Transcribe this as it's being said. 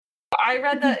I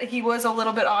read that he was a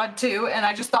little bit odd too, and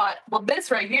I just thought, well, this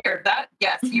right here,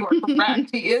 yes, you are correct.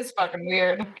 He is fucking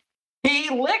weird. He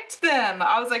licked them.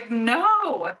 I was like,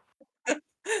 no.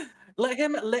 Let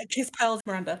him lick his pearls,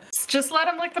 Miranda. Just let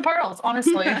him lick the pearls,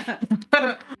 honestly.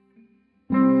 Hello.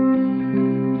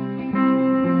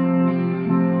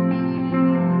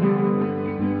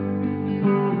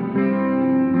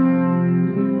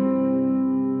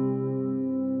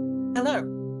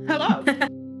 Hello.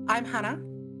 I'm Hannah.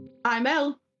 I'm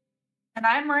Elle. And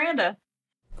I'm Miranda.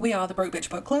 We are the Broke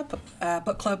Bitch Book Club, a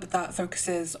book club that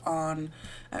focuses on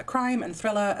crime and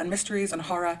thriller and mysteries and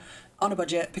horror on a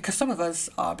budget because some of us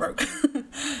are broke.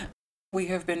 We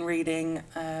have been reading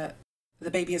The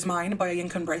Baby Is Mine by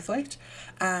Yinkan Braithwaite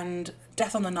and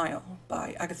Death on the Nile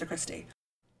by Agatha Christie.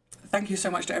 Thank you so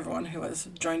much to everyone who has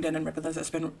joined in and read with us. It's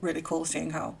been really cool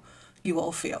seeing how you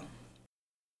all feel.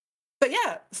 But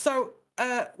yeah, so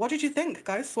what did you think,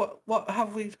 guys? How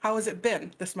has it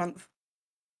been this month?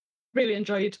 Really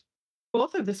enjoyed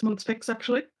both of this month's picks,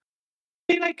 actually.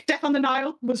 I feel like Death on the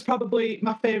Nile was probably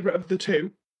my favourite of the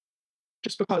two,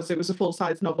 just because it was a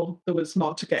full-size novel. There was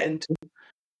more to get into.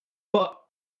 But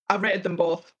I rated them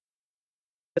both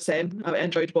the same. I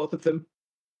enjoyed both of them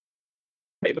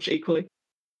pretty much equally.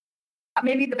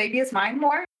 Maybe The Baby Is Mine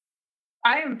more.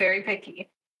 I am very picky.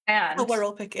 And we're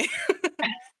all picky.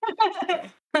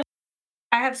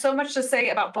 I have so much to say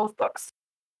about both books.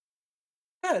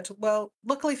 Good. Well,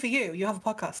 luckily for you, you have a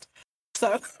podcast.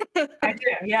 So I do,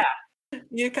 yeah.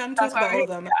 You can talk about all of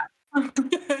them. Yeah.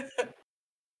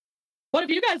 What have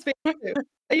you guys been up to?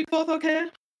 Are you both okay?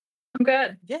 I'm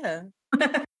good. Yeah.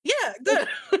 Yeah, good.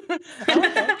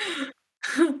 Okay.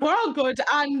 We're all good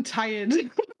and tired.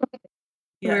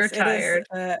 Yes, we're tired.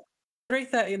 It is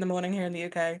 3:30 in the morning here in the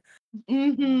UK.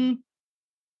 Mm-hmm.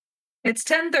 It's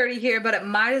 10:30 here, but it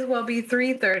might as well be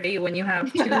 3:30 when you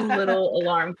have two little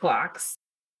alarm clocks.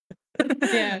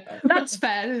 Yeah, that's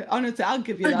fair. Honestly, I'll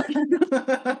give you that.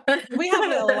 We have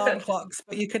little alarm clocks,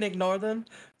 but you can ignore them.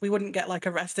 We wouldn't get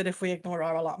arrested if we ignore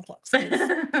our alarm clocks.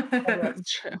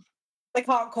 That's true. They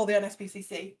can't call the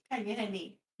NSPCC. Can you,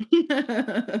 honey?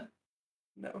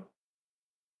 No.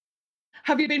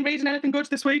 Have you been reading anything good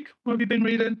this week? What have you been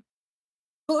reading?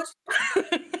 Good.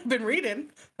 Been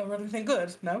reading. Have read anything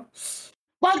good? No.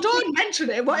 Well, don't mention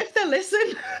it. What if they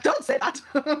listen? Don't say that.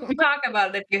 Talk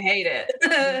about it if you hate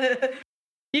it.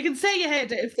 You can say you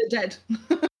hate it if they're dead.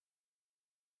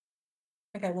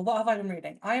 Okay, well, what have I been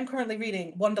reading? I am currently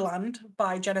reading Wonderland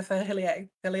by Jennifer Hillier,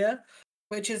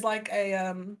 which is like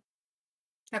a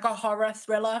horror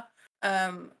thriller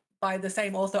by the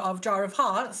same author of Jar of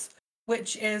Hearts,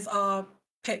 which is our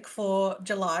pick for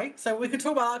July. So we could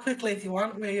talk about that quickly if you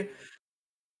want.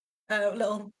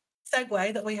 Little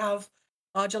segue that we have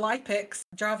our July picks: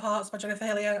 Jar of Hearts by Jennifer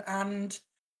Hillier and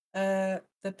The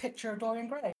Picture of Dorian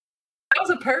Gray. That was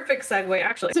a perfect segue,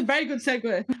 actually. It's a very good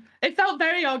segue. It felt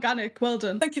very organic. Well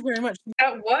done. Thank you very much.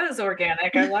 That was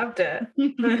organic. I loved it.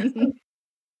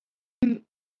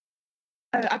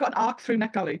 I got an arc through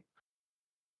NetGalley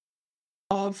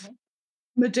of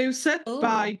Medusa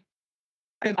by,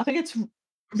 I think it's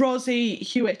Rosie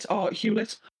Hewitt or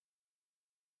Hewlett.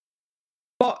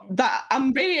 But that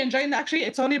I'm really enjoying that, actually.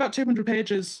 It's only about 200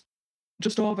 pages,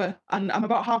 just over, and I'm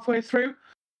about halfway through.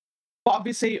 But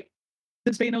obviously,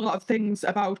 there's been a lot of things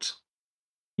about,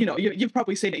 you've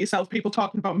probably seen it yourself, people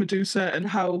talking about Medusa and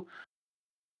how,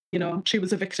 she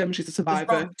was a victim, she's a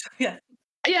survivor. Yeah.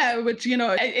 Yeah, which, I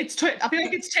feel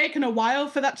like it's taken a while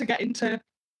for that to get into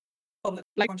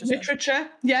literature.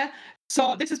 Yeah.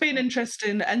 So this has been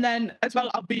interesting. And then as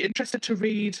well, I'll be interested to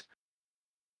read,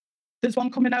 there's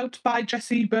one coming out by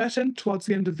Jessie Burton towards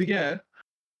the end of the year,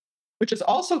 which is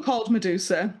also called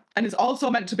Medusa and is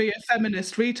also meant to be a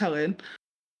feminist retelling.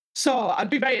 So I'd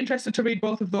be very interested to read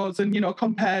both of those and,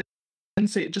 compare and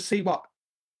see what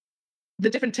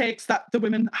the different takes that the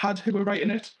women had who were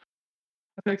writing it.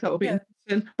 I feel like that will be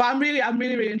interesting. But I'm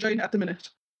really enjoying it at the minute.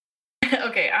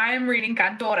 Okay, I'm reading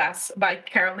Cantoras by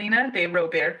Carolina de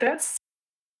Robertes.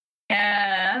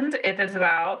 And it is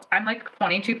about, I'm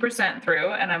 22%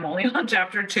 through, and I'm only on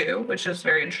chapter 2, which is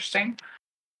very interesting.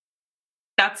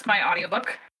 That's my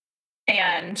audiobook.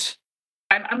 And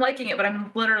I'm liking it, but I'm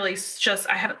literally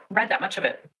I haven't read that much of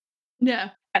it. Yeah.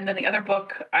 And then the other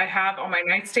book I have on my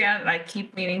nightstand, and I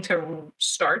keep meaning to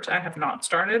start. I have not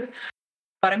started,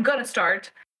 but I'm going to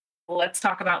start. Let's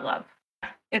Talk About Love.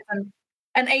 It's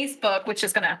an Ace book, which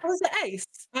is going to... Oh, is it Ace?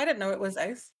 I didn't know it was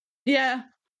Ace. Yeah.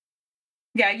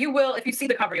 Yeah, you will. If you see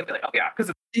the cover, you'll be like, oh, yeah,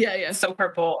 because it's so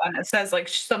purple, and it says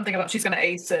something about she's going to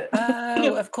ace it.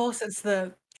 Oh, of course, it's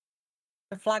the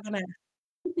flag on it.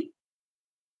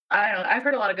 I don't know. I've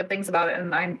heard a lot of good things about it,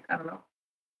 and I don't know.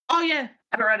 Oh, yeah.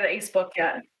 I haven't read an Ace book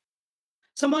yet.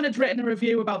 Someone had written a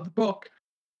review about the book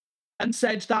and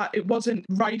said that it wasn't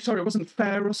right or it wasn't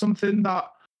fair or something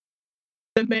that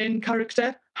the main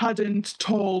character hadn't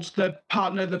told the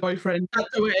partner, the boyfriend, that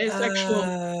they were asexual.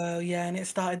 Oh, yeah, and it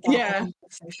started that Yeah. whole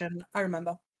conversation. I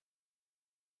remember.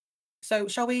 So,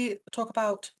 shall we talk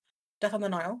about Death on the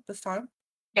Nile this time?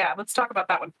 Yeah, let's talk about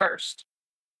that one first.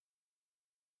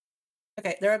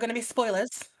 Okay, there are going to be spoilers.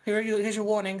 Here's your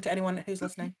warning to anyone who's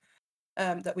listening,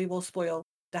 that we will spoil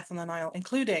Death on the Nile,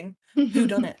 including who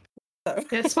done it. So.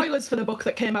 Yeah, spoilers for the book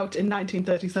that came out in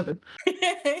 1937.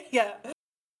 Yeah.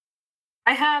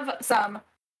 I have some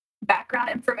background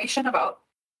information about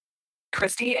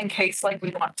Christy in case like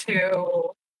we want to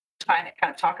kind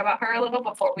of talk about her a little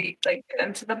before we like get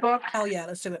into the book. Oh yeah,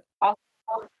 let's do it. Also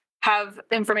have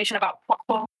information about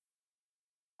Poirot.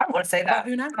 I don't want to say About that.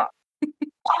 who now?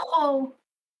 Poirot.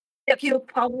 If you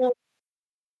Poirot.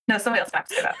 No, somebody else might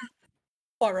say that.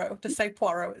 Poirot. Just say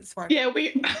Poirot. It's fine. Yeah,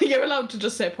 you're allowed to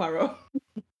just say Poirot.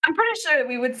 I'm pretty sure that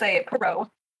we would say Poirot.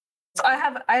 So I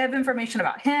have information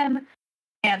about him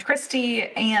and Christy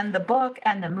and the book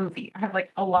and the movie. I have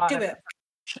like a lot Do of it.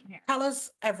 information here. Tell us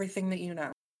everything that you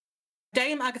know.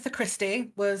 Dame Agatha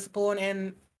Christie was born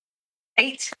in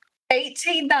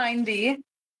 1890,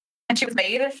 and she was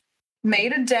made a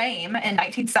dame in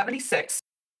 1976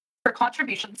 for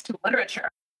contributions to literature.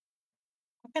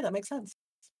 Okay, that makes sense.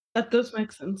 That does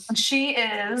make sense. And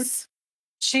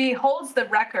she holds the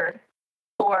record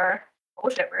for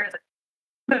where is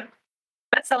it?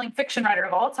 Best-selling fiction writer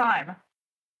of all time.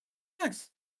 Nice.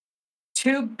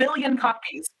 2 billion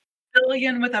copies.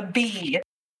 Billion with a B.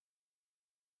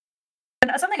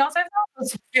 And something else I thought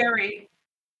was very,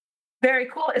 very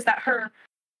cool is that her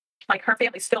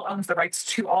family still owns the rights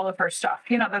to all of her stuff.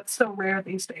 You know, that's so rare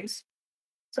these days.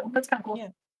 So that's kind of cool. Yeah.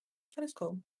 That is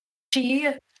cool. She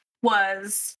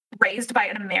was raised by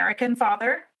an American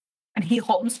father, and he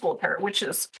homeschooled her, which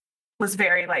was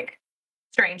very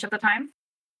strange at the time.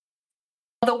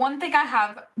 The one thing I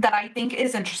have that I think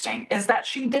is interesting is that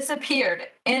she disappeared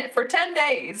for 10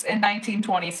 days in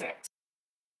 1926.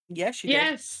 Yes, she did.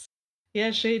 Yes.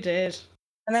 Yes, she did.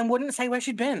 And then wouldn't say where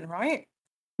she'd been, right?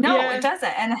 No, Yeah. it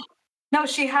doesn't. And no,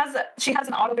 she has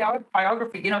an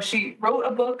autobiography. You know, she wrote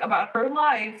a book about her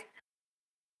life.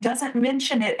 Doesn't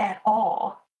mention it at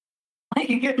all.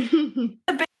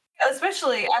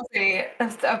 Especially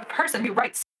as a person who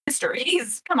writes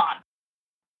mysteries. Come on.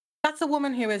 That's a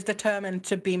woman who is determined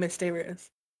to be mysterious.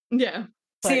 Yeah.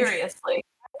 Like- Seriously.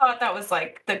 I thought that was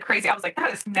the crazy. I was like,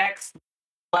 that is next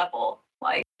level.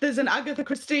 There's an Agatha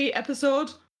Christie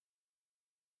episode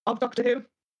of Doctor Who.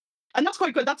 And that's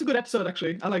quite good. That's a good episode,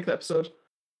 actually. I like the episode.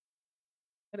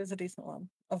 It is a decent one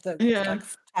of the 10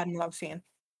 that I've seen.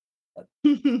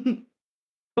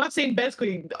 Well, I've seen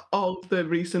basically all of the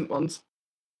recent ones.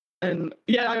 And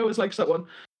yeah, I always liked that one.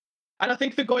 And I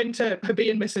think they go into her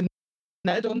being missing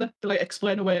Ned, don't they? To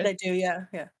explain away They do, yeah.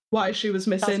 why she was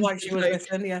missing. That's why she was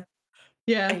missing, yeah.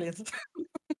 Yeah. Aliens.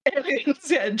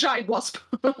 Aliens, yeah, giant wasp.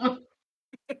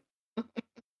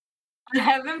 I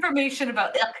have information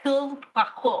about Hercule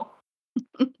Poirot.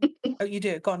 Oh, you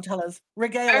do? Go on, tell us.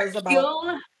 Regale us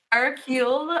about...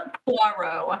 Hercule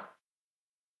Poirot.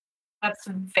 That's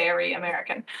very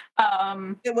American.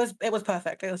 It was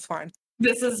perfect. It was fine.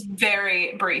 This is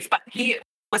very brief, but he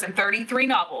was in 33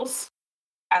 novels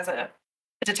as a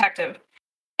detective.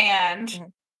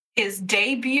 And his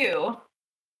debut,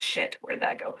 where did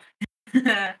that go?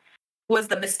 Was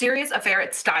The Mysterious Affair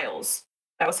at Styles.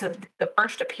 That was the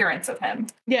first appearance of him.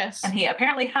 Yes. And he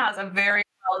apparently has a very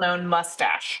well-known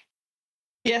mustache.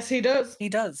 Yes, he does. He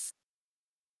does.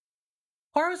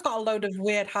 Poirot's got a load of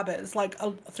weird habits,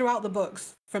 throughout the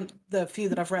books, from the few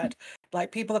that I've read.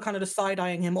 People are kind of just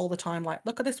side-eyeing him all the time,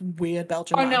 look at this weird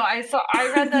Belgian man. No, I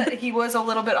read that he was a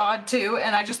little bit odd too,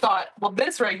 and I just thought, well,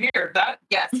 this right here,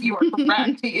 yes, you are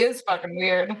correct. He is fucking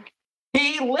weird.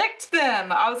 He licked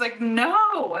them. I was like,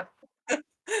 no.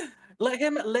 Let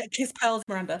him lick his pearls,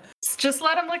 Miranda. Just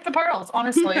let him lick the pearls,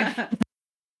 honestly.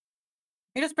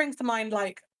 He just brings to mind,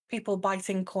 people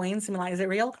biting coins and is it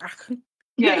real?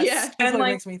 Yes. Yeah. And what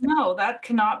it makes me think. no, that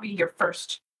cannot be your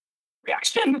first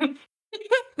reaction.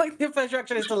 Your first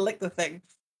reaction is to lick the thing.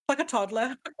 Like a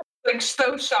toddler.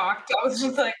 So shocked. I was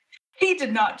just like, he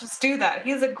did not just do that.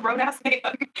 He's a grown-ass man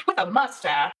with a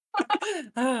mustache.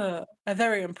 A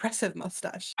very impressive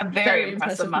mustache. A very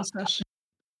impressive mustache.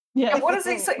 Yeah. And what does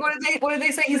he say? What did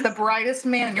they say? He's the brightest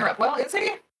man in Europe. Well, is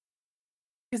he?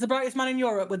 He's the brightest man in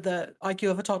Europe with the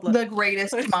IQ of a toddler. The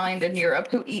greatest mind in Europe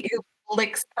who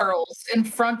licks pearls in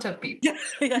front of people.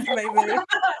 Yes, maybe.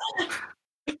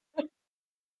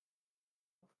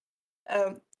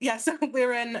 Yeah, so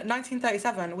we're in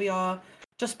 1937. We are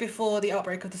just before the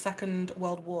outbreak of the Second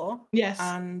World War. Yes.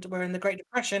 And we're in the Great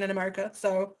Depression in America.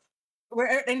 So we're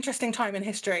at an interesting time in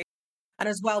history. And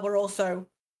as well, we're also,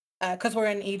 because we're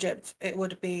in Egypt, it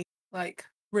would be like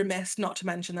remiss not to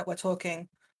mention that we're talking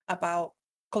about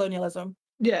colonialism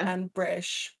Yeah. and the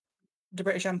British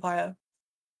Empire.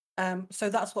 So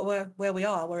that's where we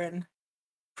are. We're in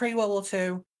pre-World War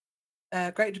II,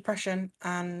 Great Depression,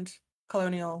 and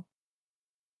colonial,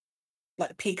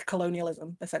 like peak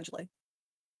colonialism, essentially.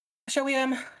 Shall we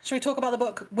talk about the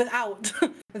book without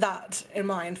that in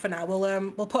mind for now?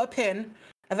 We'll put a pin,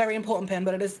 a very important pin,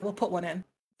 but we'll put one in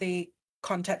the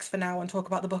context for now and talk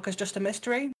about the book as just a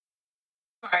mystery.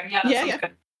 All right, yeah, that sounds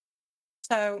good.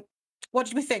 So, what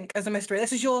did we think as a mystery?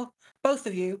 This is both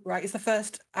of you, right? It's the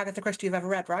first Agatha Christie you've ever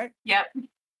read, right? Yep.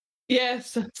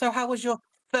 Yes. So how was your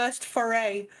first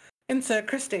foray into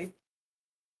Christie?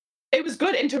 It was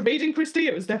good. Into reading Christie,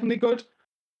 it was definitely good.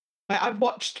 I've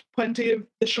watched plenty of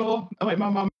the show. My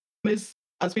mum is,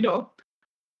 as we know,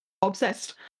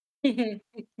 obsessed.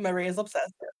 Marie is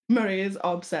obsessed. Marie is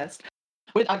obsessed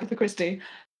with Agatha Christie.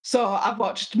 So I've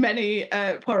watched many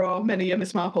Poirot, many a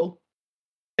Miss Marple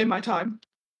in my time.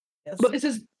 Yes. But this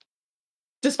is,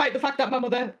 despite the fact that my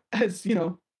mother has,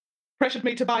 pressured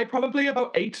me to buy probably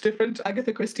about 8 different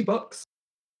Agatha Christie books,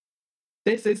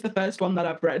 this is the first one that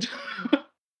I've read.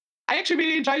 I actually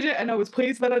really enjoyed it, and I was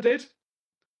pleased that I did.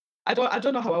 I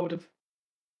don't know how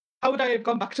how would I have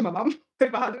gone back to my mum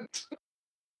if I hadn't?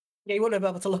 Yeah, you wouldn't have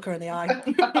been able to look her in the eye.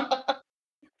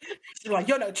 She's like,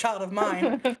 you're no child of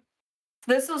mine.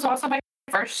 This was also my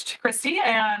first Christie,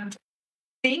 and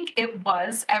I think it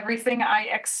was everything I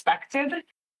expected.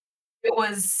 It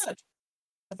was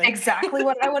exactly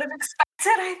what I would have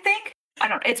expected, I think. I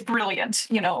don't know, it's brilliant,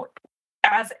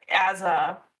 as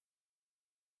a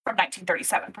from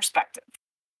 1937 perspective.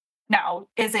 Now,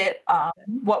 is it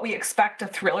what we expect a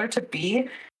thriller to be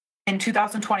in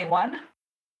 2021?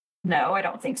 No, I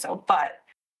don't think so. But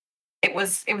it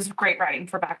was great writing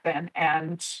for back then,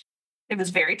 and it was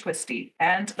very twisty.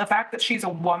 And the fact that she's a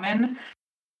woman,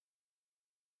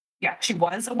 she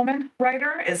was a woman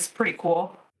writer, is pretty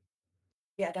cool.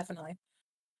 Yeah, definitely.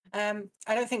 I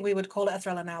don't think we would call it a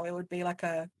thriller now. It would be like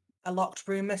a locked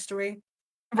room mystery.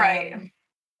 Right.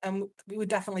 And we would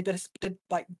definitely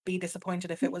be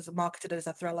disappointed if it was marketed as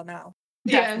a thriller now.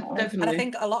 Yeah, definitely. And I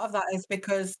think a lot of that is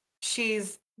because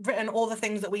she's written all the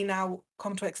things that we now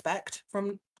come to expect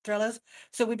from thrillers.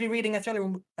 So we'd be reading a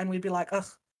thriller and we'd be like, ugh,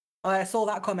 I saw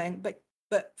that coming.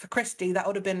 But for Christie, that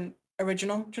would have been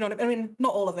original. Do you know what I mean? I mean,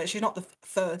 not all of it. She's not the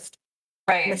first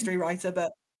mystery writer,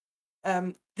 but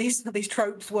these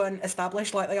tropes weren't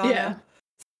established like they are now.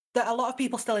 That a lot of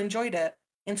people still enjoyed it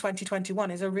in 2021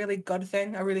 is a really good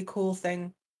thing, a really cool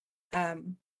thing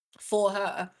for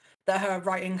her, that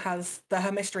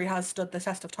her mystery has stood the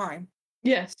test of time.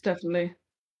 Yes, definitely.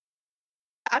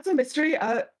 As a mystery,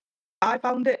 I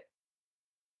found it,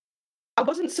 I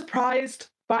wasn't surprised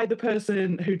by the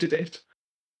person who did it,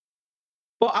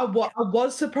 but I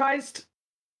was surprised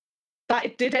that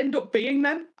it did end up being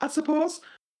them, I suppose.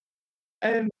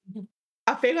 I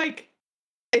feel like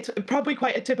it's probably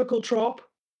quite a typical trope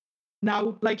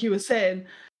now, like you were saying,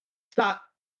 that,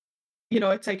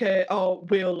 it's like I'll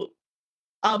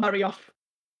marry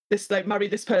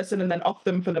this person and then off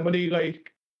them for the money.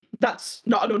 Like, that's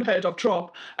not an unheard of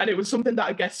trope. And it was something that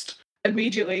I guessed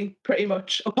immediately, pretty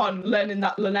much, upon learning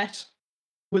that Lynette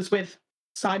was with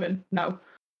Simon now.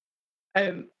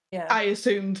 I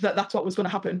assumed that that's what was going to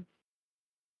happen.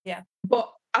 Yeah.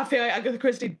 But I feel like Agatha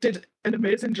Christie did an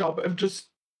amazing job of just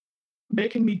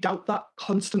making me doubt that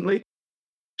constantly.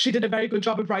 She did a very good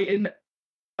job of writing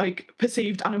like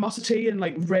perceived animosity and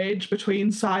like rage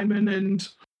between Simon and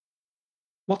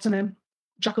what's her name?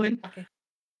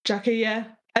 Jackie, yeah.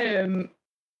 And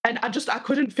I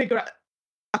couldn't figure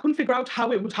out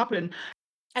how it would happen.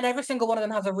 And every single one of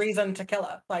them has a reason to kill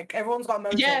her. Like, everyone's got a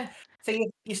motive. Yeah. So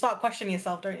you start questioning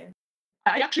yourself, don't you?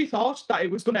 I actually thought that it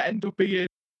was going to end up being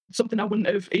something I wouldn't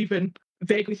have even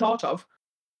vaguely thought of.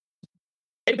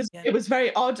 It was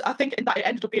very odd, I think, in that it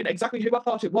ended up being exactly who I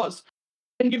thought it was.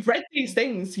 And you've read these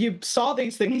things, you saw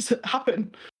these things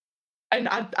happen. And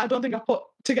I don't think I put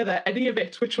together any of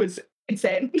it, which was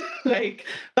insane. Like,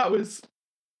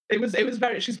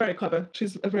 she's very clever.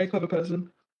 She's a very clever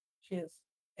person. She is.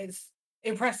 It's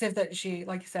impressive that she,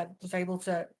 like you said, was able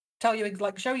to tell you,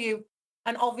 like, show you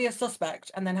an obvious suspect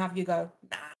and then have you go,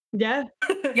 nah. Yeah.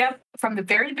 Yep. From the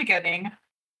very beginning,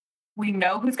 we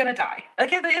know who's going to die.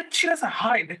 Like, she doesn't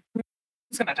hide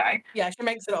who's going to die. Yeah, she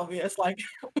makes it obvious. Like,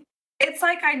 it's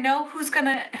like, I know who it's going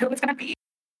to be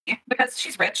because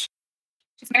she's rich.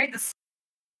 She's married this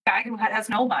guy who has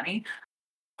no money.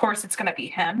 Of course, it's going to be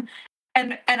him.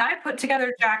 And I put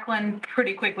together Jacqueline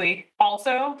pretty quickly,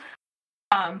 also.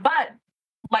 But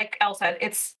like Elle said,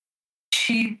 it's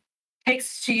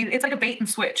like a bait and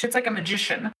switch. It's like a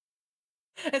magician.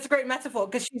 It's a great metaphor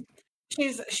because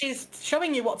she's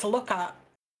showing you what to look at,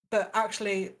 but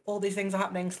actually all these things are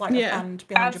happening sleight of hand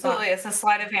behind your Absolutely, back. it's a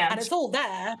sleight of hand. And it's all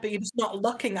there, but you're just not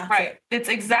looking at right. it.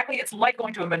 It's like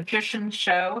going to a magician's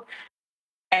show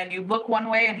and you look one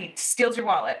way and he steals your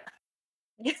wallet.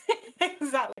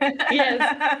 Exactly.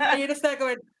 Yes. And you're just there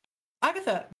going,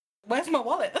 Agatha, where's my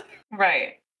wallet?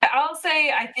 Right. I'll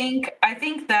say I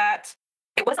think that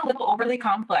it was a little overly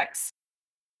complex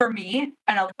for me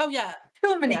and Oh yeah.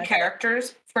 too many Yeah,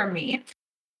 characters for me.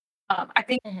 I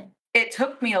think it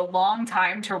took me a long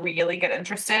time to really get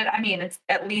interested. I mean, it's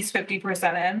at least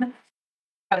 50% in.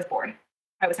 I was bored.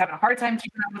 I was having a hard time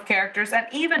keeping up with characters. And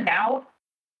even now,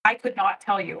 I could not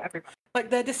tell you everybody. Like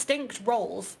they're distinct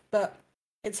roles, but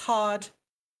it's hard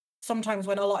sometimes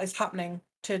when a lot is happening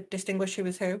to distinguish who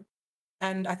is who.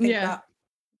 And I think that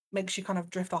makes you kind of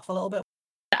drift off a little bit.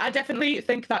 I definitely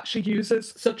think that she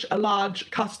uses such a large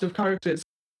cast of characters,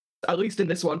 at least in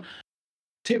this one,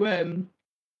 to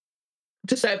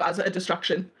serve as a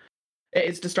distraction. It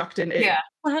is distracting.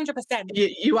 100%.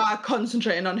 You are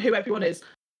concentrating on who everyone is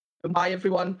and why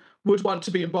everyone would want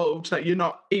to be involved, that you're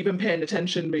not even paying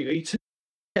attention really to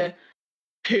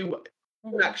who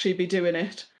would actually be doing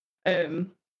it.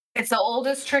 It's the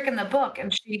oldest trick in the book,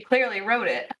 and she clearly wrote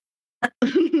it.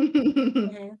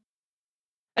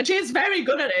 And she is very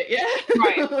good at it,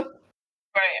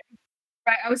 Right.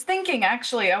 I was thinking,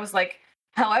 actually, I was like,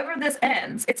 however this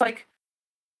ends, it's like,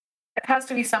 it has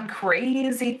to be some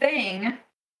crazy thing.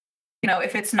 You know,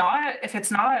 if it's not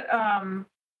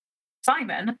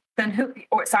Simon, then who,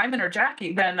 or Simon or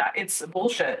Jackie, then it's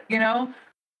bullshit, you know?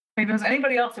 If it was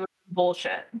anybody else, it would be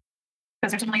bullshit.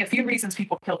 Because there's only a few reasons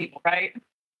people kill people, right?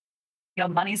 You know,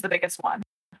 money's the biggest one.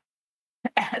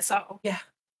 So yeah,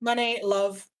 money,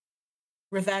 love,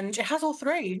 revenge. It has all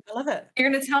three. I love it. You're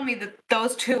going to tell me that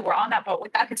those two were on that boat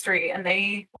with that history and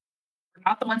they were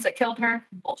not the ones that killed her?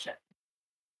 Bullshit.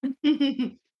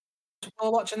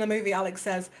 While watching the movie, Alex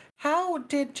says, how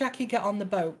did Jackie get on the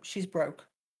boat? She's broke.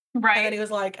 Right. And then he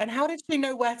was like, and how did she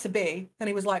know where to be? And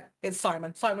he was like, it's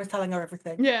Simon. Simon was telling her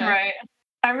everything. Yeah. Right.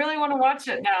 I really want to watch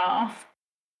it now.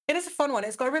 It is a fun one.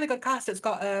 It's got a really good cast. It's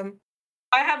got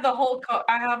I have the whole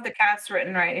I have the cast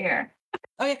written right here.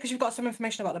 Oh yeah, because you've got some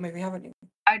information about the movie, haven't you?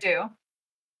 I do.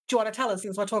 Do you want to tell us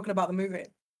since we're talking about the movie?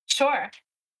 Sure.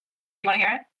 You want to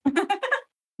hear it?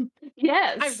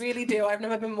 Yes. I really do. I've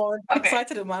never been more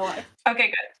excited in my life. Okay,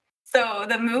 good. So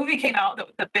the movie came out,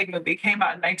 the big movie came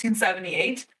out in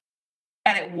 1978,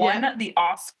 and it won the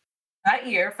Oscar that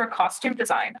year for costume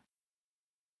design.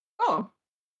 Oh.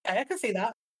 Okay, I can see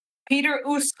that. Peter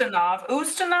Ustinov.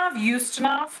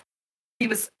 He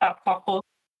was pop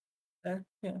culture.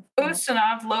 Yeah.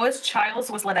 Ustinov, Lois Childs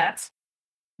was Lynette,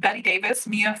 Betty Davis,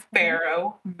 Mia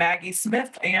Farrow, Maggie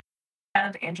Smith,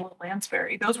 and Angela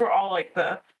Lansbury. Those were all like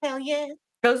hell yeah.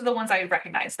 Those are the ones I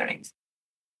recognize their names.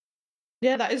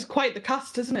 Yeah, that is quite the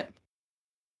cast, isn't it?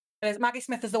 Maggie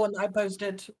Smith is the one that I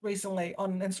posted recently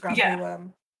on Instagram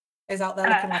who is out there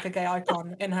looking like a gay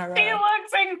icon in her. She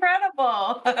looks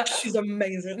incredible. She's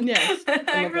amazing. Yes.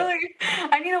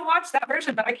 I need to watch that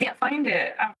version, but I can't find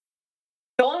it.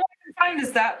 The only one I can find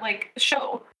is that like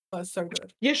show. Oh, it's so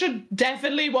good. You should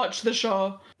definitely watch the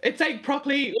show. It's like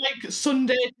properly like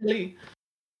Sunday.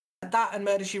 That and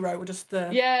Murder She Wrote were just the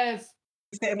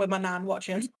sitting with my nan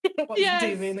watching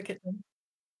TV in the kitchen.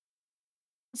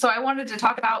 So I wanted to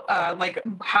talk about like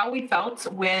how we felt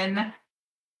when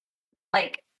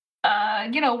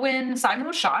when Simon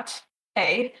was shot,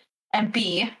 A, and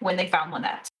B, when they found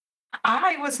Lynette.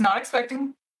 I was not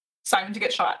expecting Simon to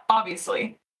get shot,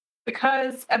 obviously,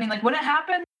 because I mean, like when it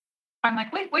happened, I'm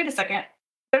like, wait a second.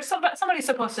 There's somebody's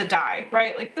supposed to die,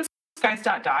 right? Like this guy's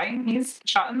not dying; he's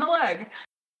shot in the leg.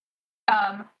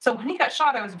 So when he got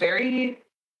shot, I was very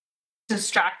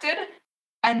distracted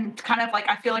and kind of like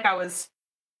I feel like I was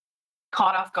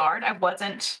caught off guard. I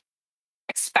wasn't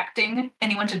expecting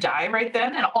anyone to die right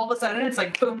then, and all of a sudden it's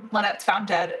like boom, Lynette's found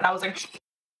dead, and I was like,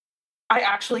 I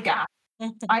actually gasped.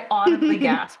 I audibly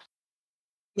gasped.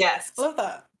 Yes, I love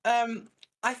that.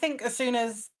 I think as soon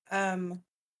as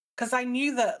because I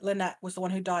knew that Lynette was the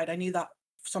one who died. I knew that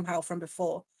somehow from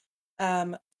before.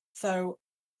 So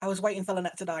I was waiting for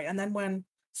Lynette to die, and then when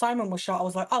Simon was shot, I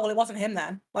was like, oh well, it wasn't him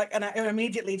then. Like, and I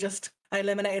immediately just I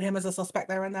eliminated him as a suspect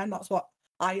there and then. That's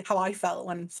how I felt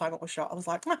when Simon was shot. I was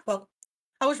like, well,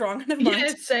 I was wrong. Never mind.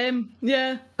 Yeah, same.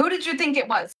 Yeah. Who did you think it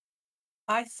was?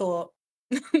 I thought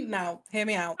Now, hear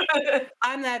me out.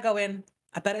 I'm there going,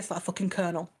 I bet it's that fucking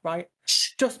Colonel, right?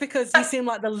 Just because he seemed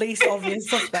like the least obvious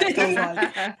suspect. I was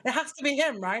like, it has to be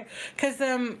him, right? Because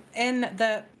in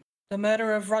the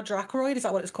murder of Roger Ackroyd, is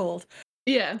that what it's called?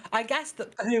 Yeah. I guessed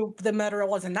that who the murderer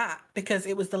was in that because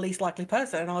it was the least likely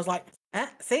person. And I was like,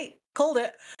 see, called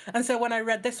it. And so when I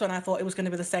read this one, I thought it was going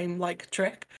to be the same like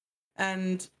trick.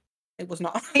 And it was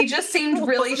not. He just seemed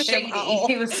really Wasn't him at shady. all.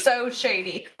 He was so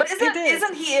shady. But did.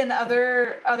 isn't he in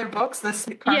other books? This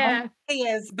Colonel? Yeah. He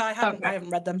is, but I haven't Okay.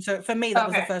 read them. So for me, that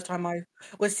was the Okay. first time I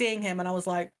was seeing him, and I was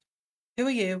like, "Who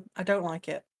are you? I don't like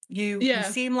it. You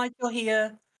seem like you're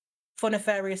here for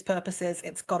nefarious purposes.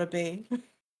 It's got to be."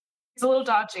 He's a little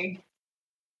dodgy.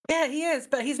 Yeah, he is,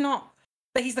 but he's not.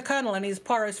 But he's the Colonel, and he's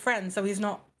Poirot's friend, so he's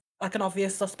not like an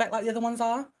obvious suspect like the other ones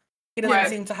are. He doesn't Right.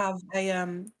 seem to have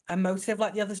a motive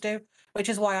like the others do, which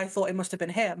is why I thought it must have been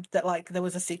him. That like there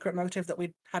was a secret motive that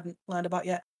we hadn't learned about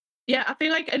yet. Yeah, I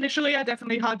feel like initially I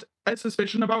definitely had a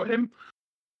suspicion about him.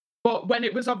 But when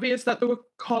it was obvious that they were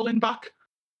calling back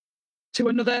to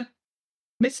another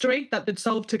mystery that they'd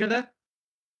solved together,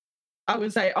 I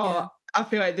was like, Yeah. I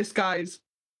feel like this guy's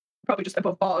probably just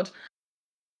above board.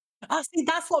 See,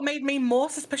 that's what made me more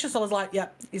suspicious. I was like, yeah,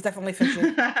 he's definitely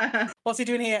fishy. What's he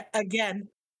doing here again?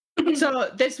 So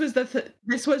this was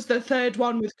the third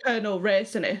one with Colonel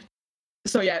Race in it.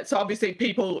 So yeah, so obviously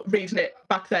people reading it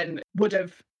back then would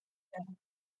have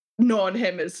known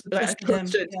him as like,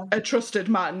 a trusted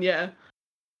man. Yeah,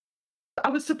 I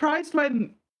was surprised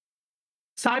when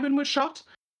Simon was shot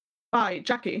by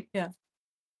Jackie. Yeah,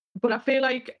 but I feel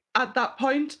like at that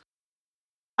point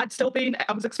I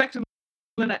was expecting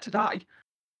Lynette to die,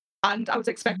 and I was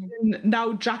expecting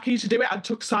now Jackie to do it and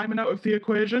took Simon out of the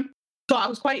equation. So I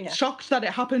was quite shocked that it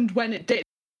happened when it did.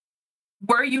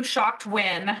 Were you shocked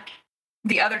when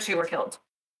the other two were killed?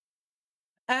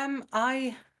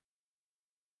 I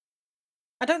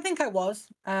don't think I was,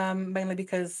 mainly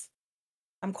because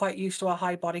I'm quite used to a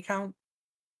high body count.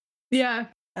 Yeah.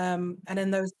 And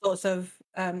in those sorts of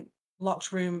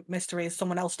locked room mysteries,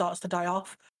 someone else starts to die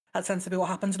off. That tends to be what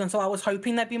happens. And so I was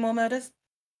hoping there'd be more murders.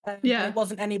 Yeah. It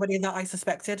wasn't anybody that I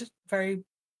suspected very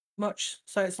much.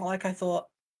 So it's not like I thought,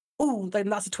 oh, then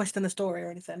that's a twist in the story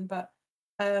or anything. But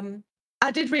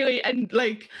I did really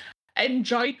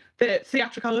enjoy the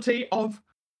theatricality of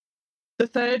the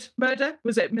third murder.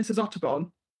 Was it Mrs. Otterborn?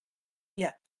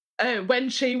 Yeah. When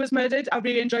she was murdered, I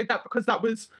really enjoyed that because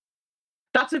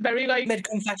that's a very like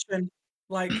mid-confession.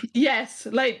 Like yes,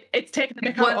 like it's taken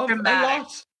the mick out of dramatic.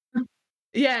 A lot.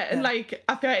 Yeah, and like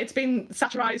I feel like it's been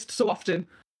satirized so often,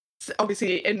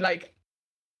 obviously in like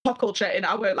pop culture in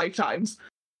our lifetimes,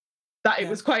 that it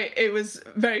was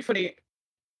very funny.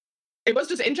 It was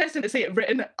just interesting to see it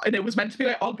written, and it was meant to be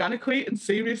like organically and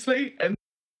seriously, and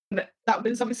that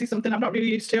was obviously something I'm not really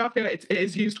used to. I feel like it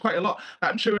is used quite a lot.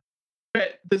 I'm sure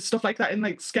there's stuff like that in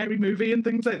like Scary Movie and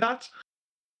things like that.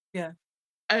 Yeah.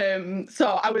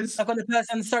 So I've got the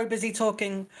person so busy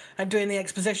talking and doing the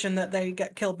exposition that they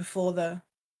get killed before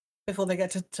they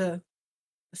get to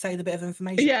say the bit of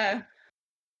information. Yeah.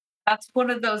 That's one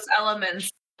of those elements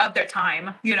of their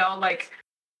time, you know, like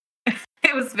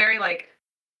it was very like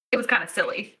it was kind of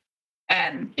silly.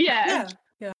 And yeah.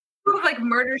 It was like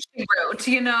Murder She Wrote,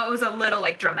 you know, it was a little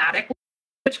like dramatic,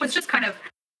 which was just kind of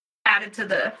added to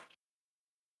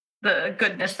the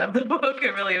goodness of the book.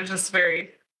 It really was just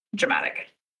very dramatic.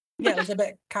 Yeah, it was a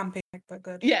bit campy, but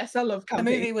good. Yes, I love campy. The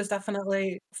movie was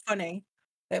definitely funny.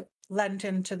 It lent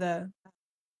into the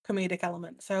comedic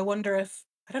element. So I wonder if,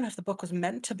 I don't know if the book was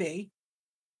meant to be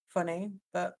funny,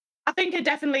 but I think it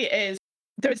definitely is.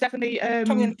 There is definitely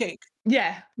tongue in cheek.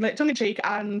 Yeah, like tongue in cheek,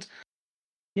 and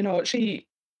you know, she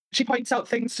points out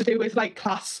things to do with like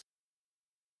class,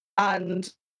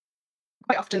 and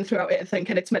quite often throughout it, I think,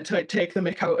 and it's meant to like take the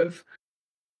mick out of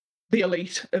the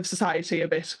elite of society a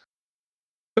bit.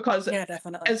 Because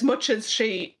definitely. As much as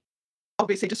she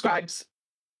obviously describes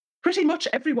pretty much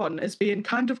everyone as being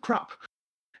kind of crap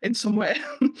in some way,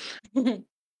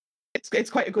 it's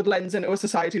quite a good lens into a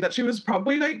society that she was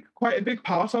probably like quite a big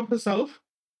part of herself.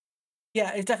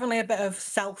 Yeah, it's definitely a bit of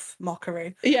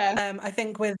self-mockery. Yeah. I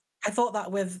thought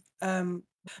that with Mrs.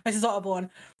 Otterborn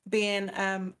being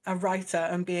a writer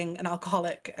and being an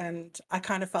alcoholic, and I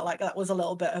kind of felt like that was a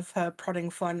little bit of her prodding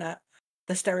fun at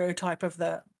the stereotype of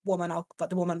the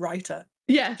woman writer.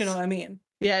 Yes. Do you know what I mean?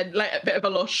 Yeah, like a bit of a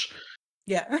lush.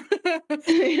 Yeah.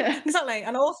 Yeah. Exactly.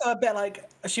 And also a bit like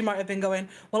she might have been going,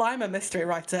 well, I'm a mystery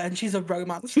writer and she's a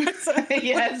romance writer.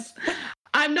 Yes.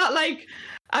 I'm not like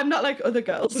other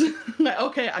girls. Like,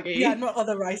 okay, Aggie. Yeah, not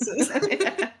other writers.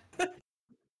 Yeah.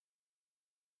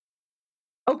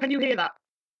 Oh, can you hear that?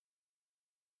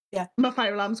 Yeah. My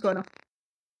fire alarm's going off.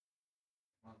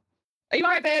 Are you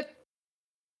alright, babe? I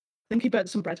think he burnt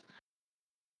some bread.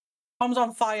 Tom's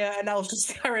on fire and Elle's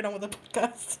just carrying on with the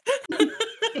podcast.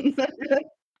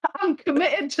 I'm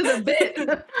committed to the bit.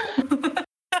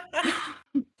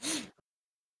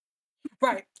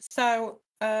 Right, so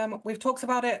we've talked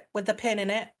about it with the pin in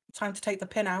it. Time to take the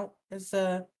pin out, as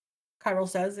Carol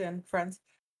says in Friends.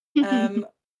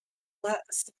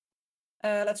 Let's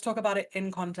talk about it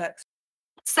in context.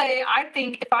 Say, I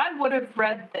think if I would have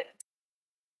read this,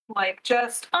 like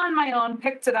just on my own,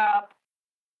 picked it up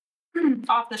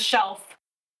off the shelf,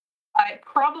 I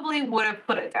probably would have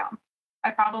put it down.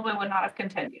 I probably would not have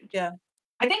continued. Yeah.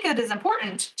 I think it is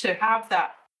important to have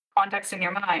that context in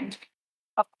your mind,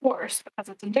 of course, because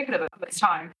it's indicative of its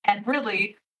time. And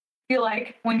really feel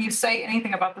like when you say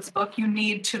anything about this book, you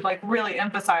need to like really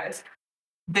emphasize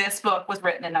this book was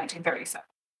written in 1937.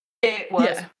 It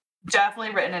was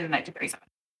definitely written in 1937.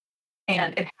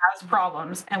 And it has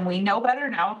problems, and we know better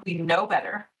now. We know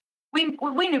better. We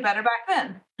knew better back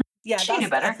then. Yeah, She knew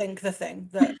better. I think the thing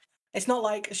that it's not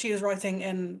like she was writing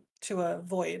into a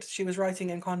void. She was writing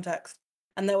in context,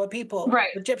 and there were people, Right.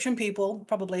 Egyptian people,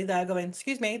 probably there going,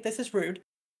 "Excuse me, this is rude."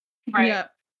 Right. Yeah.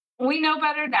 We know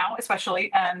better now,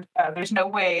 especially, and there's no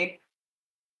way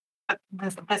that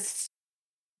this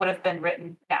would have been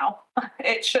written now.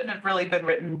 It shouldn't have really been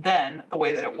written then the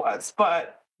way that it was,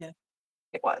 but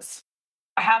it was.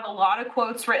 I have a lot of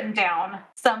quotes written down,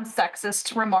 some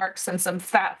sexist remarks and some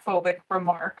fat-phobic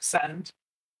remarks, and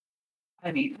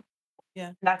I mean,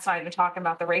 that's not even talking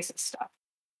about the racist stuff.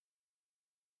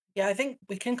 Yeah, I think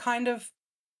we can kind of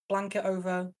blanket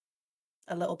over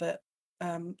a little bit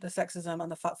the sexism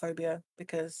and the fat phobia,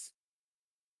 because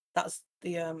that's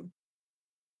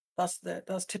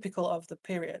that's typical of the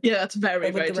period. Yeah, that's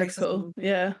very, But with very the typical. racism-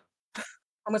 Yeah.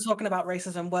 When we're talking about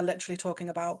racism, we're literally talking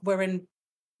about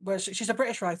she's a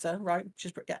British writer, right?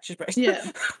 She's British.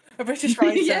 Yeah. A British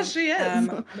writer. Yes, she is.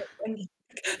 I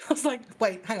was like,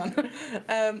 wait, hang on.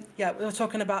 Yeah, we were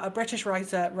talking about a British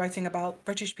writer writing about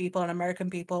British people and American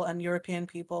people and European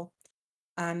people.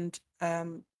 And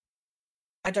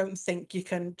I don't think you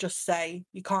can't just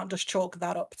chalk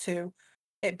that up to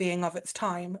it being of its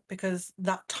time, because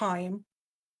that time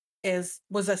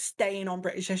was a stain on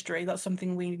British history. That's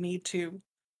something we need to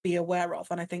be aware of.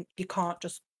 And I think you can't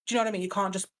just, do you know what I mean? You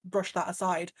can't just brush that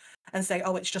aside and say,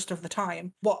 oh, it's just of the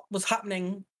time. What was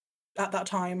happening at that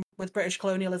time with British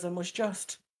colonialism was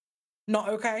just not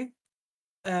okay.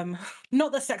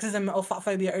 Not that sexism or fat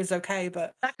phobia is okay,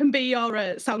 but that can be your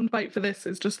soundbite for this.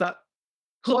 Is just that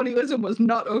colonialism was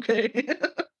not okay.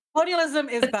 colonialism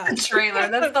is bad. The trailer.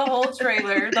 That's the whole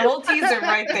trailer. The whole teaser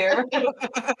right there.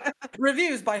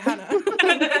 Reviews by Hannah.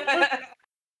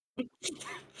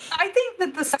 I think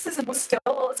that the sexism was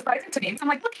still surprising to me. So I'm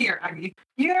like, look here, Aggie.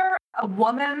 You're a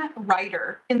woman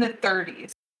writer in the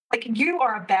 30s. Like, you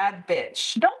are a bad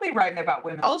bitch. Don't be writing about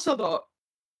women. Also, though,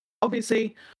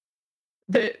 obviously,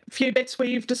 the few bits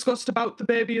we've discussed about The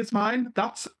Baby Is Mine,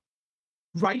 that's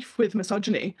rife with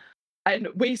misogyny. And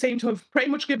we seem to have pretty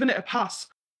much given it a pass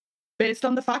based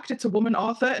on the fact it's a woman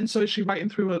author, and so is she writing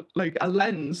through a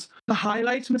lens to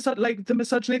highlight the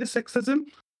misogyny, the sexism.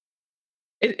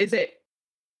 Is it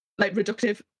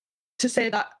reductive to say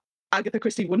that Agatha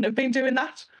Christie wouldn't have been doing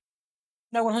that?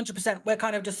 No, 100%. We're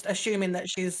kind of just assuming that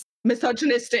she's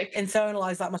misogynistic,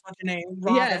 internalized that misogyny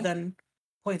rather than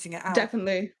pointing it out.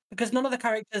 Definitely. Because none of the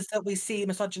characters that we see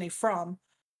misogyny from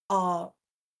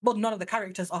none of the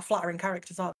characters are flattering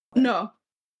characters, are they? No.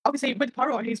 Obviously, with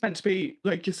Poirot, he's meant to be,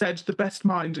 like you said, the best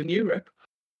mind in Europe.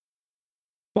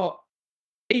 But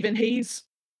even he is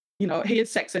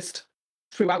sexist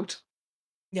throughout.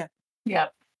 Yeah. Yeah.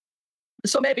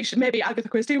 So maybe Agatha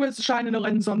Christie was shining a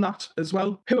lens on that as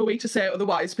well. Who are we to say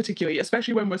otherwise, particularly,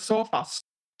 especially when we're so fast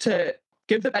to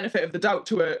give the benefit of the doubt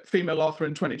to a female author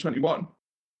in 2021,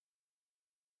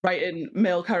 writing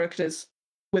male characters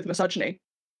with misogyny.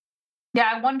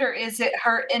 Yeah, I wonder, is it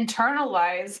her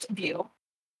internalized view?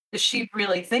 Does she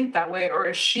really think that way, or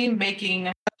is she making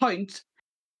a point?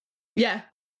 Yeah.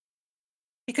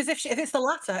 Because if it's the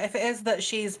latter, if it is that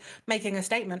she's making a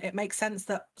statement, it makes sense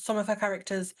that some of her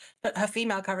characters, her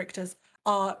female characters,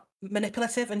 are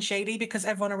manipulative and shady because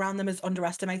everyone around them is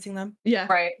underestimating them. Yeah.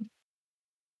 Right.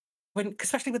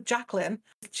 Especially with Jacqueline,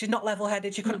 she's not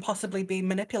level-headed. She couldn't possibly be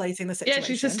manipulating the situation. Yeah,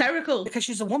 she's hysterical. Because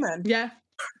she's a woman. Yeah.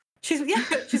 She's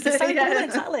hysterical, yeah.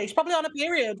 Exactly. She's probably on a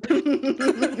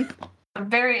period. A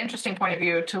very interesting point of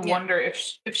view to wonder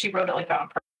if she wrote it like that on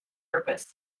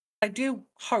purpose. I do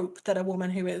hope that a woman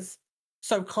who is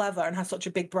so clever and has such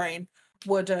a big brain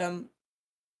would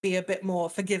be a bit more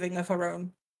forgiving of her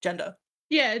own gender.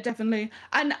 Yeah, definitely.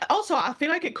 And also, I feel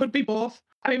like it could be both.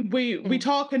 I mean, we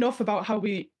talk enough about how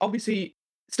we obviously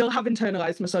still have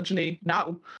internalized misogyny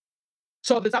now.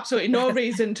 So there's absolutely no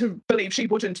reason to believe she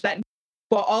wouldn't then.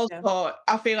 But also,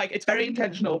 I feel like it's very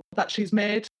intentional that she's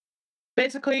made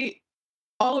basically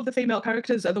all of the female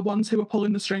characters are the ones who are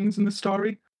pulling the strings in the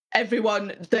story.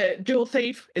 Everyone, the jewel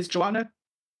thief is Joanna.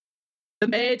 The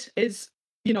maid is,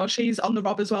 she's on the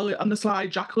rob as well on the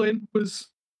slide. Jacqueline was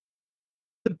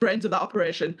the brains of that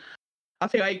operation. I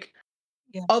feel like,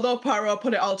 although Poirot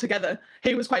put it all together,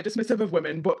 he was quite dismissive of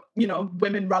women, but,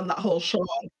 women ran that whole show.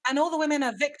 And all the women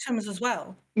are victims as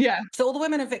well. Yeah. So all the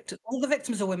women are victims. All the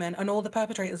victims are women, and all the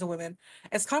perpetrators are women.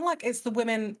 It's kind of like it's the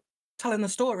women telling the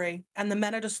story, and the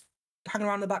men are just hanging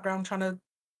around in the background trying to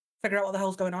figure out what the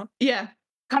hell's going on. Yeah.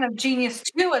 Kind of genius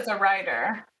too as a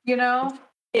writer,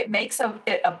 It makes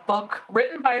a book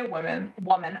written by a woman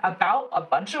about a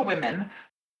bunch of women,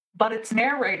 but it's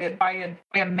narrated by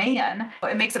a man.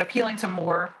 It makes it appealing to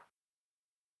more.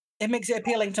 It makes it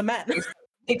appealing to men.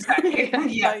 Exactly.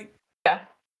 Yeah. Yeah.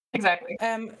 Exactly.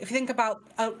 If you think about,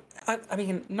 I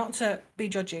mean, not to be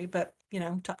judgy, but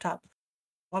tap tap.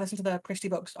 I listen to the Christie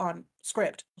books on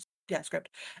Script. Yeah, Script,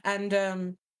 and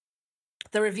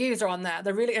the reviews are on there.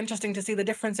 They're really interesting to see the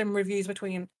difference in reviews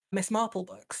between Miss Marple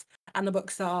books and the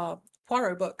books that are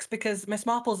Poirot books, because Miss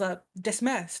Marple's are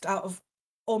dismissed out of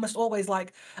almost always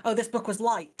like, oh, this book was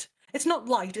light. It's not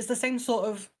light. It's the same sort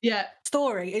of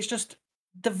story. It's just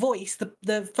the voice,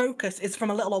 the focus is from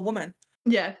a little old woman.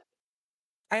 Yeah.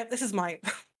 This is my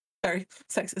very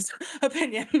sexist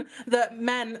opinion, that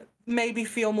men maybe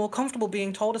feel more comfortable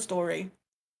being told a story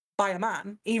by a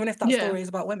man, even if that story is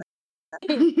about women.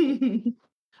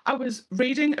 I was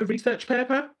reading a research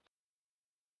paper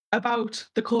about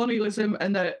the colonialism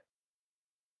and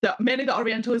mainly the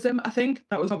Orientalism, I think,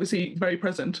 that was obviously very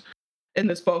present in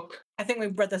this book. I think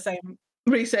we've read the same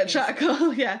research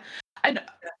article, yeah. And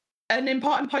an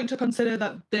important point to consider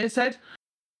that they said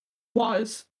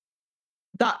was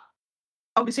that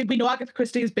obviously we know Agatha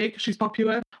Christie is big, she's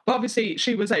popular, but obviously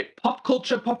she was a pop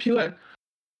culture popular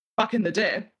back in the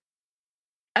day.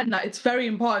 And that it's very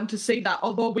important to see that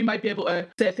although we might be able to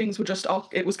say things were just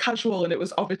it was casual and it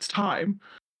was of its time,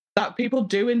 that people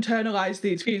do internalize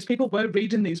these views. People were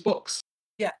reading these books.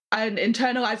 Yeah. And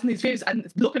internalizing these views and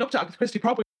looking up to Agatha Christie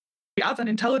probably as an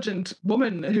intelligent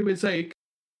woman who is like...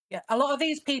 Yeah, a lot of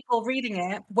these people reading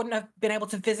it wouldn't have been able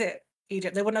to visit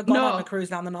Egypt. They wouldn't have gone on a cruise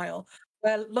down the Nile.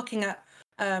 We're looking at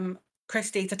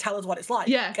Christie to tell us what it's like.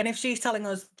 Yeah. And if she's telling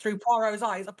us through Poirot's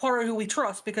eyes, a Poirot who we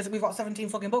trust because we've got 17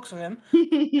 fucking books of him,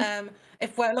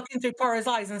 if we're looking through Poirot's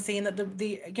eyes and seeing that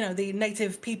the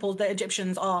native people, the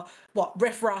Egyptians are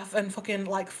riffraff and fucking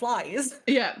like flies.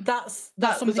 Yeah. That's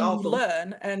something you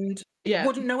learn and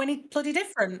wouldn't know any bloody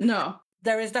different. No.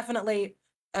 There is definitely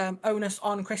onus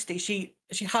on Christie. She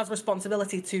has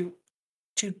responsibility to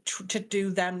do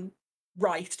them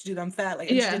right, to do them fairly.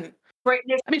 And she didn't. Right.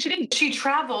 I mean, she didn't. She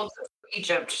traveled to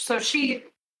Egypt, so she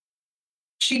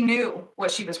knew what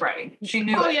she was writing. She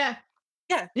knew. Oh it.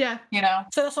 Yeah.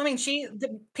 So that's what I mean.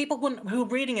 The people who were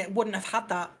reading it wouldn't have had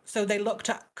that. So they looked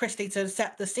at Christie to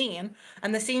set the scene,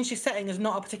 and the scene she's setting is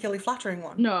not a particularly flattering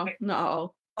one. No, not at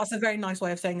all. That's a very nice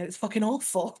way of saying it. It's fucking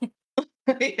awful.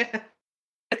 Yeah.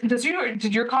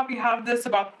 Did your copy have this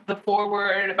about the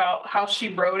foreword about how she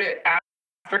wrote it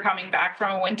after coming back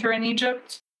from a winter in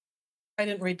Egypt? I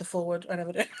didn't read the foreword. I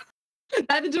never did.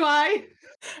 Neither do I.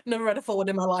 Never read a foreword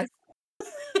in my life.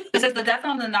 It says the Death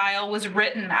on the Nile was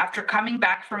written after coming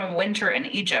back from a winter in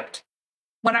Egypt.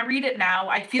 When I read it now,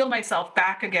 I feel myself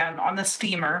back again on the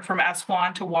steamer from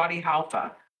Aswan to Wadi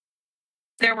Halfa.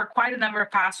 There were quite a number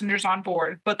of passengers on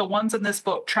board, but the ones in this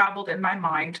book traveled in my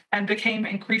mind and became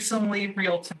increasingly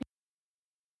real to me.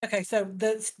 Okay, so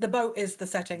the boat is the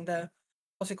setting.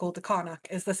 What's it called? The Karnak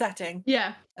is the setting.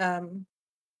 Yeah.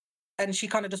 And she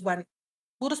kind of just went,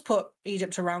 we'll just put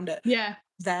Egypt around it. Yeah.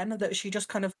 Then that she just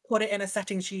kind of put it in a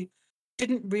setting she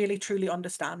didn't really truly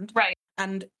understand. Right.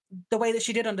 And the way that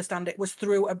she did understand it was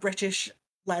through a British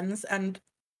lens. And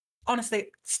honestly,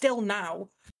 still now,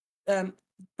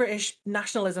 British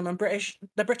nationalism and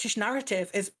the British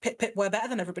narrative is pit, we're better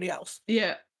than everybody else.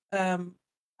 Yeah. And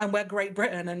we're Great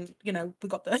Britain, and we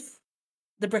got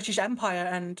the British Empire,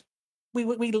 and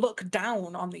we look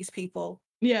down on these people.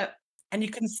 Yeah. And you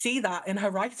can see that in her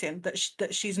writing, that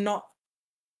she's not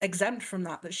exempt from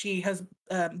that she has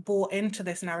bought into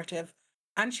this narrative,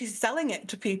 and she's selling it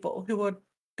to people who are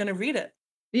going to read it.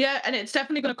 Yeah, and it's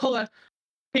definitely going to colour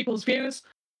people's views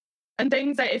and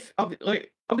things that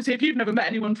obviously if you've never met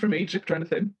anyone from Egypt or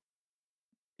anything,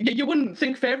 you wouldn't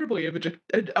think favourably of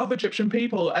Egyptian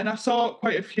people. And I saw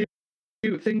quite a few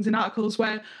things in articles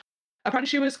where apparently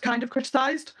she was kind of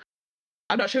criticised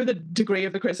I'm not sure the degree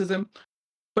of the criticism,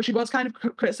 but she was kind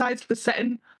of criticised for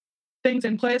setting things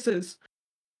in places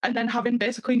and then having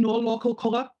basically no local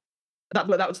colour. That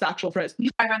was the actual phrase.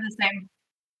 I read the same.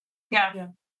 Yeah.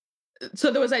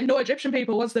 So there was like no Egyptian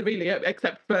people, was there really,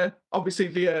 except for obviously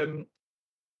the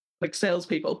like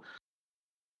salespeople,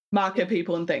 market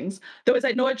people and things. There was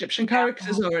like no Egyptian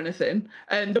characters or anything,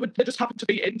 and they just happened to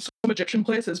be in some Egyptian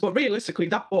places. But realistically,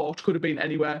 that boat could have been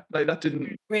anywhere. Like that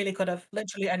didn't Really could have,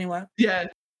 literally anywhere. Yeah,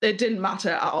 it didn't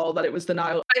matter at all that it was the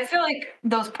Nile. I feel like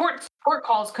those port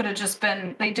calls could have just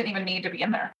been, they didn't even need to be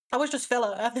in there. That was just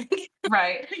filler, I think.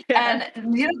 Right. Yeah.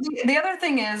 And the other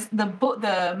thing is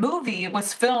the movie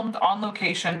was filmed on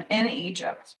location in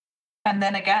Egypt. And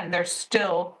then again, there's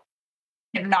still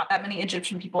not that many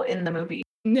Egyptian people in the movie.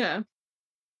 Yeah.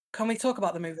 Can we talk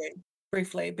about the movie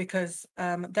briefly? Because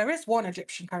there is one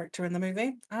Egyptian character in the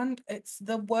movie, and it's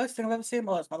the worst thing I've ever seen.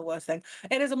 Well, it's not the worst thing.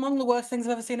 It is among the worst things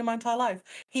I've ever seen in my entire life.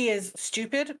 He is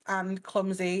stupid and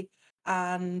clumsy,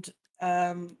 and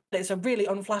it's a really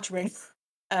unflattering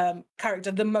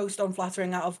character, the most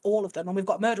unflattering out of all of them. And we've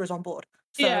got murderers on board.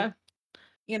 So, Yeah.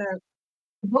 you know,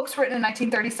 The book's written in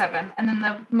 1937, and then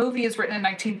the movie is written in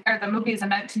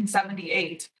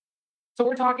 1978. So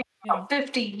we're talking about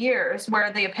 50 years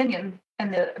where the opinion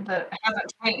and the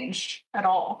hasn't changed at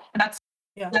all, and that's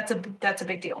a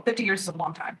big deal. 50 years is a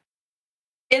long time.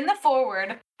 In the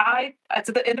forward, it's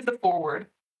at the end of the forward,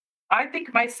 I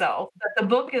think myself that the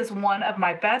book is one of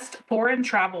my best foreign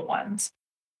travel ones.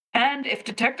 And if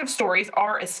detective stories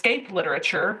are escape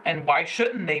literature, and why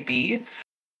shouldn't they be,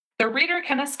 the reader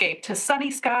can escape to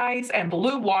sunny skies and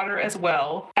blue water as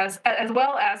well as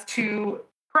to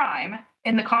crime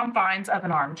in the confines of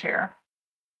an armchair.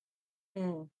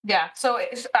 Yeah, so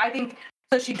I think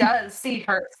so. She does see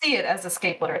it as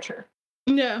escape literature.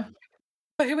 Yeah.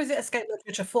 But who is it escape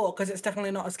literature for? Because it's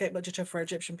definitely not escape literature for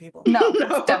Egyptian people. No,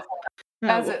 it's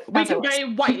definitely We can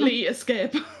very whitely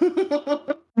escape.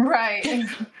 right.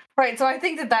 Right. So I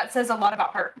think that says a lot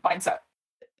about her mindset.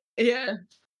 Yeah.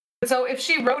 So if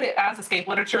she wrote it as escape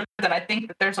literature, then I think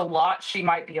that there's a lot she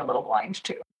might be a little blind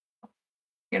to.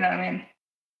 You know what I mean?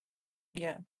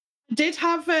 Yeah. Did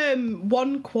have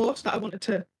one quote that I wanted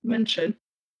to mention.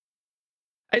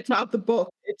 It's not out of the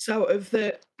book. It's out of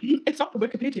it's not the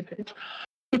Wikipedia page.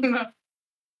 But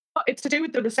it's to do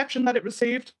with the reception that it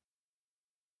received.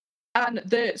 And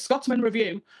the Scotsman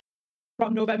Review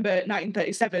from November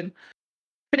 1937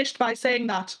 finished by saying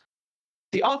that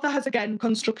the author has again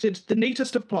constructed the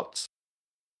neatest of plots,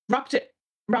 wrapped it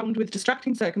round with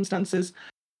distracting circumstances,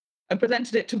 and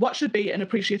presented it to what should be an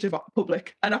appreciative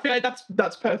public. And I feel like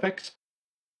that's perfect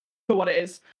for what it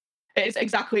is. It is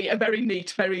exactly a very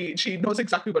neat, she knows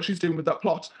exactly what she's doing with that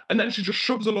plot, and then she just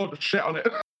shoves a load of shit on it.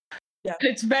 Yeah. And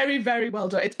it's very, very well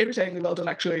done. It's irritatingly well done,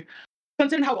 actually.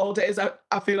 Considering how old it is,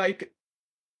 I feel like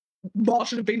more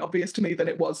should have been obvious to me than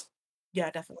it was.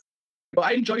 Yeah, definitely. But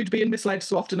I enjoyed being misled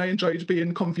so often. I enjoyed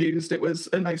being confused. It was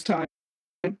a nice time.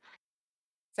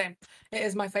 Same. It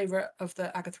is my favourite of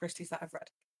the Agatha Christie's that I've read.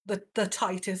 The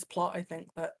tightest plot, I think,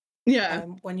 but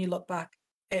when you look back,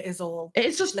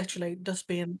 it's just literally just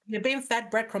you're being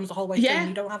fed breadcrumbs the whole way through and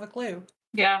you don't have a clue.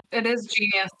 Yeah, it is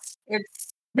genius.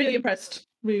 It's really impressed.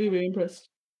 Really, really impressed.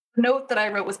 The note that I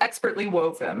wrote was expertly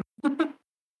woven.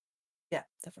 Yeah,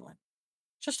 definitely.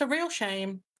 It's just a real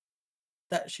shame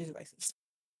that she's a racist.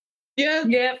 Yeah.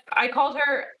 Yep. I called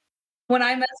her, when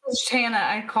I messaged Hannah,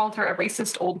 I called her a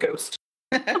racist old ghost.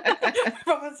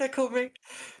 What they called me.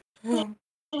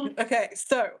 Okay,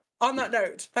 so on that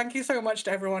note, thank you so much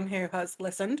to everyone who has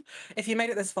listened. If you made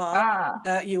it this far,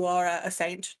 you are a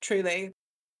saint, truly.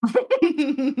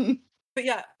 But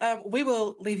yeah, we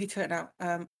will leave you to it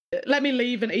now. Let me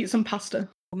leave and eat some pasta.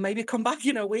 We'll maybe come back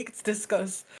in a week to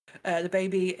discuss The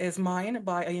Baby Is Mine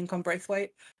by Oyinkan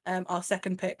Braithwaite, our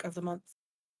second pick of the month.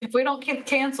 If we don't get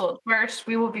cancelled first,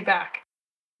 we will be back.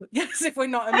 Yes, if we're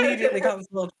not immediately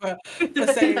cancelled for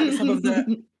saying some of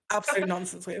the absolute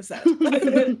nonsense we have said.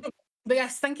 But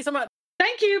yes, thank you so much.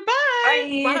 Thank you.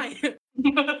 Bye.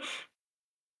 Bye.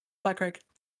 Bye, Craig.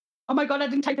 Oh my God, I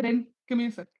didn't type it in. Give me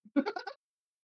a sec.